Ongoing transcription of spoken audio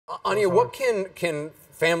Anya, what can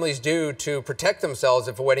families do to protect themselves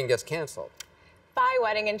if a wedding gets canceled? Buy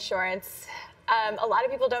wedding insurance. A lot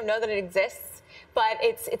of people don't know that it exists, but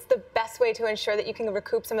it's the best way to ensure that you can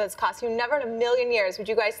recoup some of those costs. You never in a million years would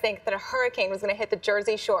you guys think that a hurricane was going to hit the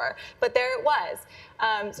Jersey Shore, but there it was.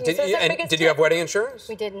 Did you have wedding insurance?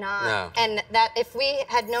 We did not. No. And that if we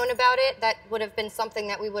had known about it, that would have been something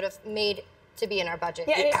that we would have made to be in our budget.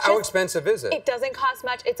 Yeah, How expensive is it? It doesn't cost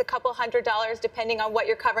much. It's a couple $100 depending on what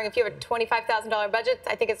you're covering. If you have a $25,000 budget,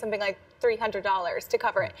 I think it's something like $300 to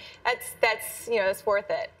cover it. That's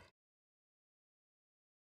worth it.